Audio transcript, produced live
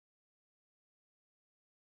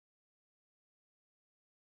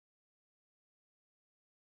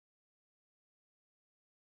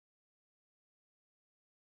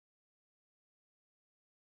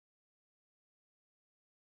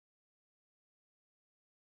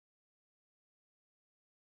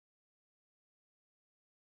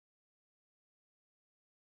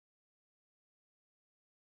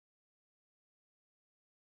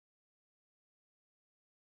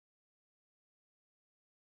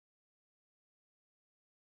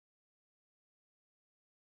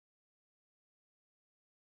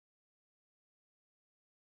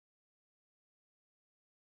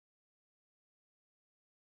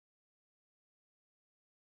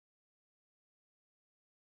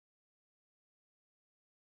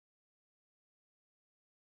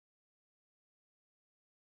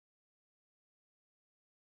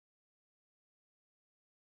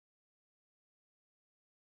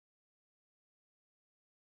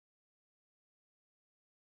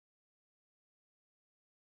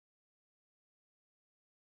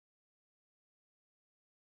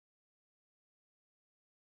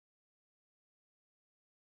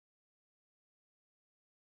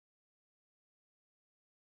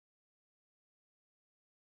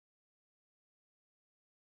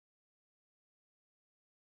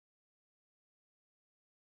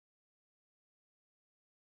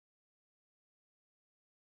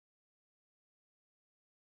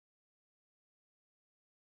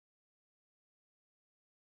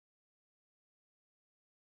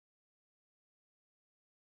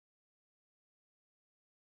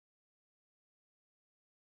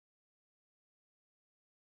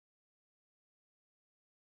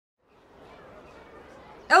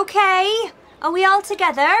Okay, are we all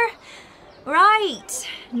together? Right,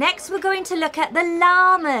 next we're going to look at the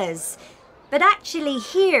llamas. But actually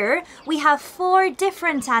here we have 4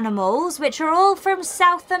 different animals which are all from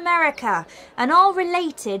South America and all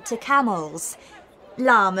related to camels.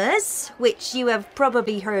 Llamas, which you have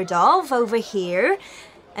probably heard of over here.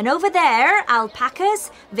 And over there, alpacas,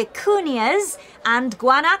 vicunias and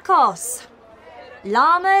guanacos.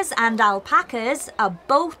 Llamas and alpacas are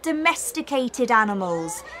both domesticated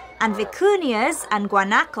animals, and vicunias and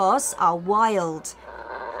guanacos are wild.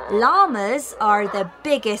 Llamas are the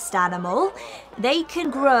biggest animal. They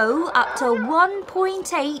can grow up to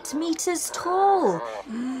 1.8 meters tall.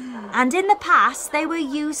 And in the past, they were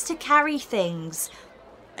used to carry things.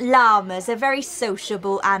 Llamas are very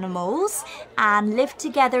sociable animals and live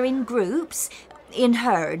together in groups, in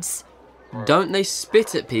herds. Don't they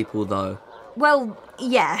spit at people though? Well,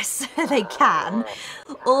 yes, they can.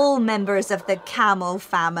 All members of the camel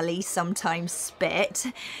family sometimes spit.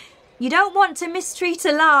 You don't want to mistreat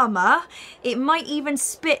a llama. It might even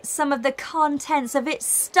spit some of the contents of its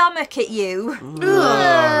stomach at you.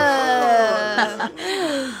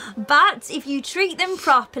 But if you treat them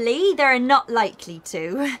properly, they're not likely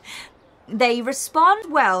to. They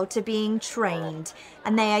respond well to being trained,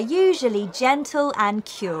 and they are usually gentle and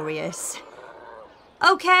curious.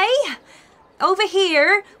 Okay, over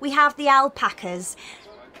here we have the alpacas.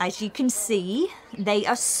 As you can see, they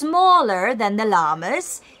are smaller than the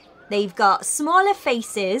llamas. They've got smaller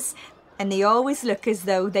faces and they always look as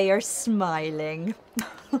though they are smiling.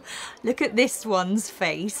 Look at this one's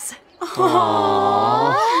face.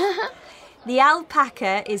 Aww. The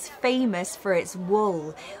alpaca is famous for its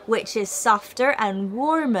wool, which is softer and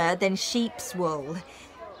warmer than sheep's wool.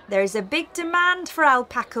 There's a big demand for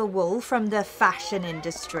alpaca wool from the fashion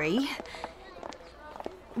industry.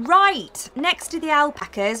 Right, next to the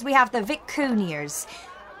alpacas we have the vicunias.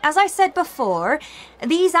 As I said before,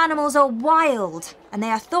 these animals are wild and they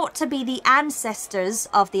are thought to be the ancestors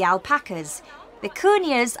of the alpacas.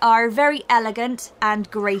 Vicunias are very elegant and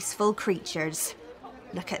graceful creatures.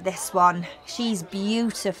 Look at this one. She's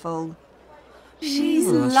beautiful. She's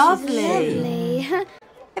lovely.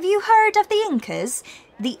 Have you heard of the Incas,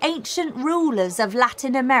 the ancient rulers of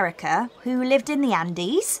Latin America who lived in the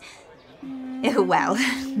Andes? Well,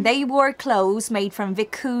 they wore clothes made from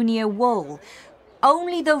vicunia wool.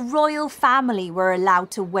 Only the royal family were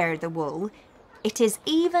allowed to wear the wool. It is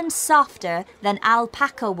even softer than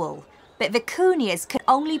alpaca wool, but vicunias can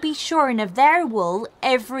only be shorn of their wool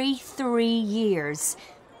every 3 years.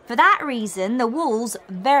 For that reason, the wool's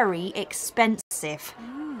very expensive.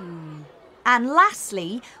 And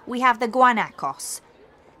lastly, we have the guanacos.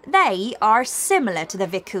 They are similar to the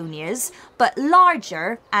vicunias, but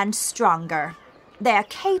larger and stronger. They are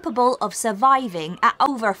capable of surviving at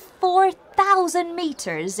over 4,000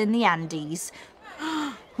 meters in the Andes.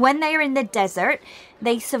 When they are in the desert,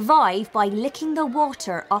 they survive by licking the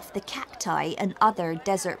water off the cacti and other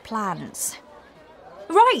desert plants.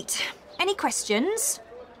 Right, any questions?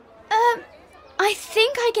 I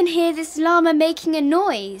think I can hear this llama making a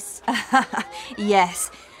noise.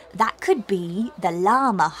 Yes, that could be the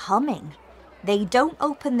llama humming. They don't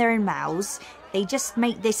open their mouths. They just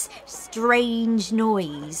make this strange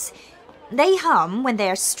noise. They hum when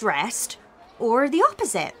they're stressed, or the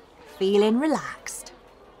opposite, feeling relaxed.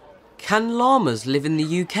 Can llamas live in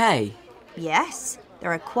the UK? Yes,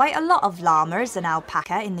 there are quite a lot of llamas and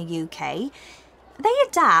alpaca in the UK. They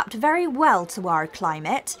adapt very well to our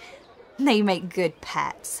climate. They make good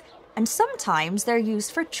pets, and sometimes they're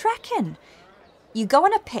used for trekking. You go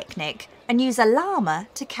on a picnic and use a llama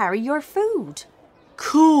to carry your food.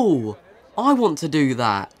 Cool! I want to do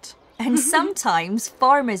that. And sometimes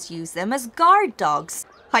farmers use them as guard dogs.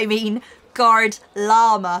 I mean, guard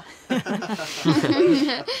llama.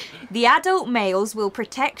 The adult males will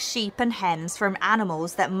protect sheep and hens from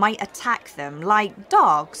animals that might attack them, like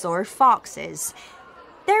dogs or foxes.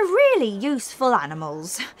 They're really useful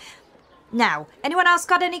animals. Now, anyone else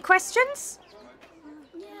got any questions?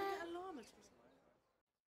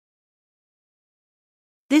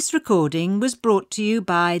 This recording was brought to you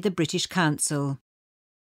by the British Council.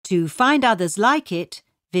 To find others like it,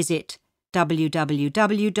 visit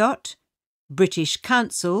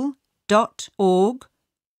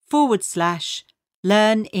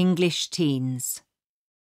www.britishcouncil.org/Learn English Teens.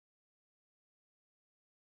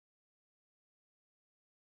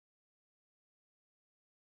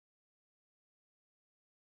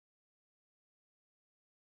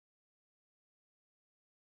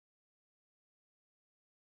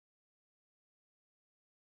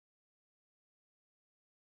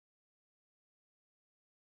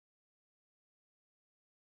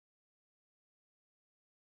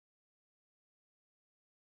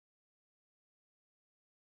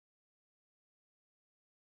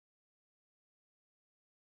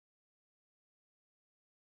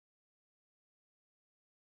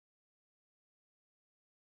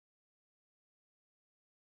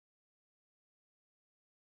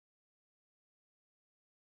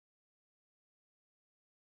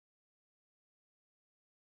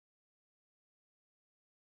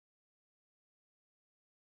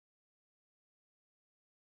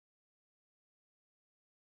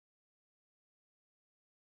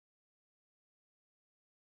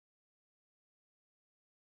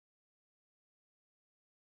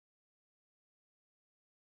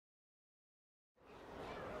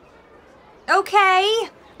 Okay,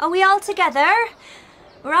 are we all together?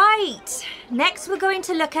 Right, next we're going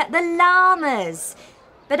to look at the llamas.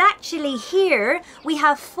 But actually here we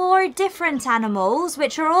have 4 different animals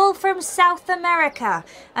which are all from South America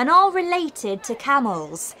and all related to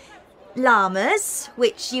camels. Llamas,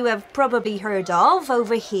 which you have probably heard of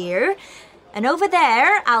over here. And over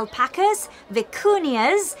there, alpacas,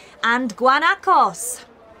 vicunias and guanacos.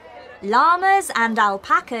 Llamas and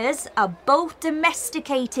alpacas are both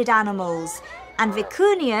domesticated animals, and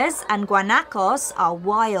vicunias and guanacos are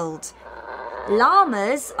wild.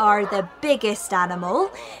 Llamas are the biggest animal.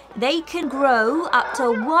 They can grow up to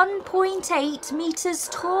 1.8 meters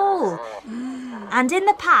tall. And in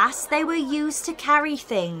the past, they were used to carry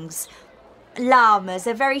things. Llamas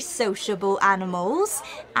are very sociable animals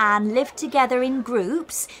and live together in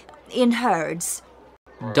groups, in herds.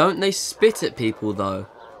 Don't they spit at people though?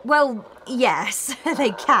 Well, yes, they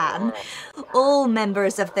can. All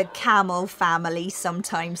members of the camel family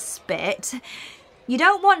sometimes spit. You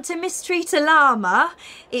don't want to mistreat a llama.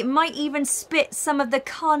 It might even spit some of the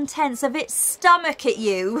contents of its stomach at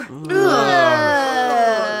you.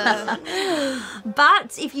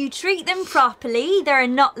 But if you treat them properly, they're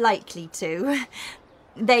not likely to.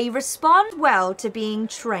 They respond well to being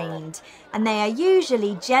trained, and they are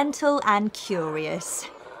usually gentle and curious.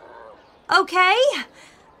 Okay,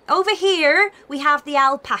 over here we have the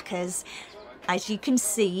alpacas. As you can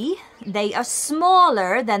see, they are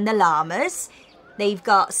smaller than the llamas. They've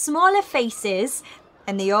got smaller faces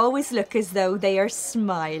and they always look as though they are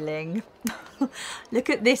smiling. Look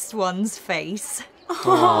at this one's face.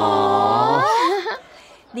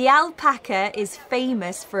 The alpaca is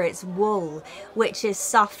famous for its wool, which is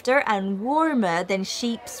softer and warmer than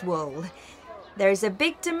sheep's wool. There's a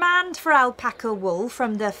big demand for alpaca wool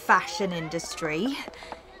from the fashion industry.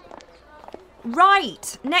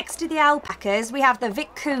 Right, next to the alpacas we have the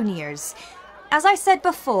vicunias. As I said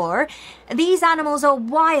before, these animals are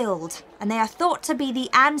wild and they are thought to be the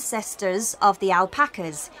ancestors of the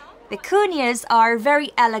alpacas. Vicunias are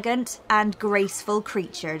very elegant and graceful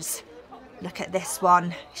creatures. Look at this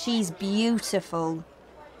one. She's beautiful.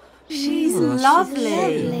 She's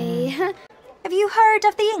lovely. Have you heard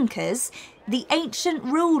of the Incas, the ancient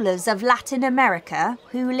rulers of Latin America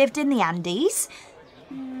who lived in the Andes?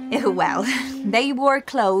 Well, they wore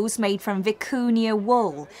clothes made from vicunia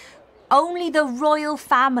wool. Only the royal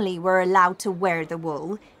family were allowed to wear the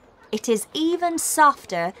wool. It is even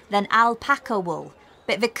softer than alpaca wool,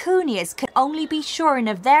 but vicunias can only be shorn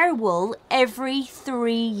of their wool every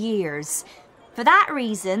 3 years. For that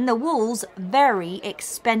reason, the wool's very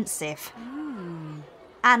expensive.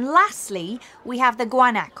 And lastly, we have the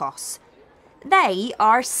guanacos. They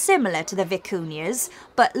are similar to the vicunias,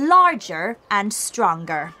 but larger and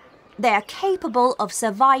stronger. They are capable of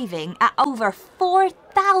surviving at over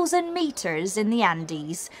 4,000 meters in the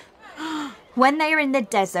Andes. When they are in the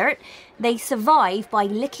desert, they survive by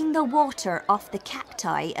licking the water off the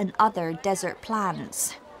cacti and other desert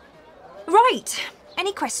plants. Right,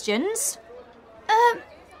 any questions?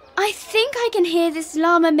 I think I can hear this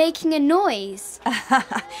llama making a noise.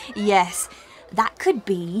 Yes, that could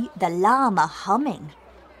be the llama humming.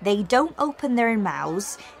 They don't open their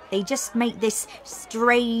mouths. They just make this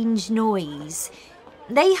strange noise.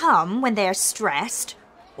 They hum when they are stressed,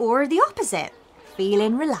 or the opposite,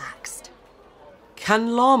 feeling relaxed.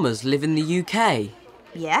 Can llamas live in the UK?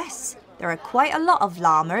 Yes, there are quite a lot of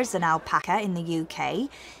llamas and alpaca in the UK.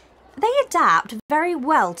 They adapt very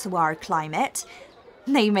well to our climate.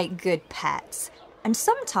 They make good pets, and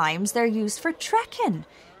sometimes they're used for trekking.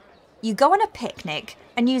 You go on a picnic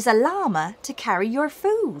and use a llama to carry your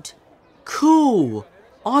food. Cool!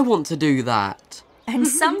 I want to do that. And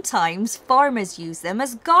sometimes farmers use them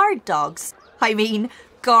as guard dogs. I mean,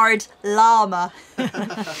 guard llama.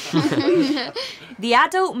 The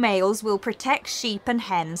adult males will protect sheep and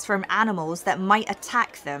hens from animals that might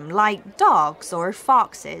attack them, like dogs or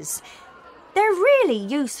foxes. They're really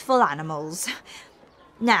useful animals.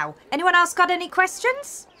 Now, anyone else got any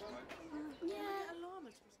questions?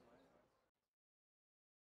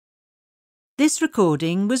 This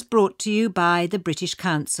recording was brought to you by the British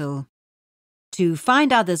Council. To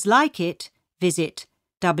find others like it, visit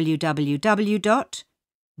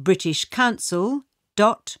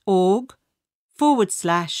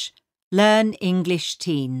www.britishcouncil.org/Learn English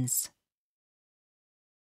Teens.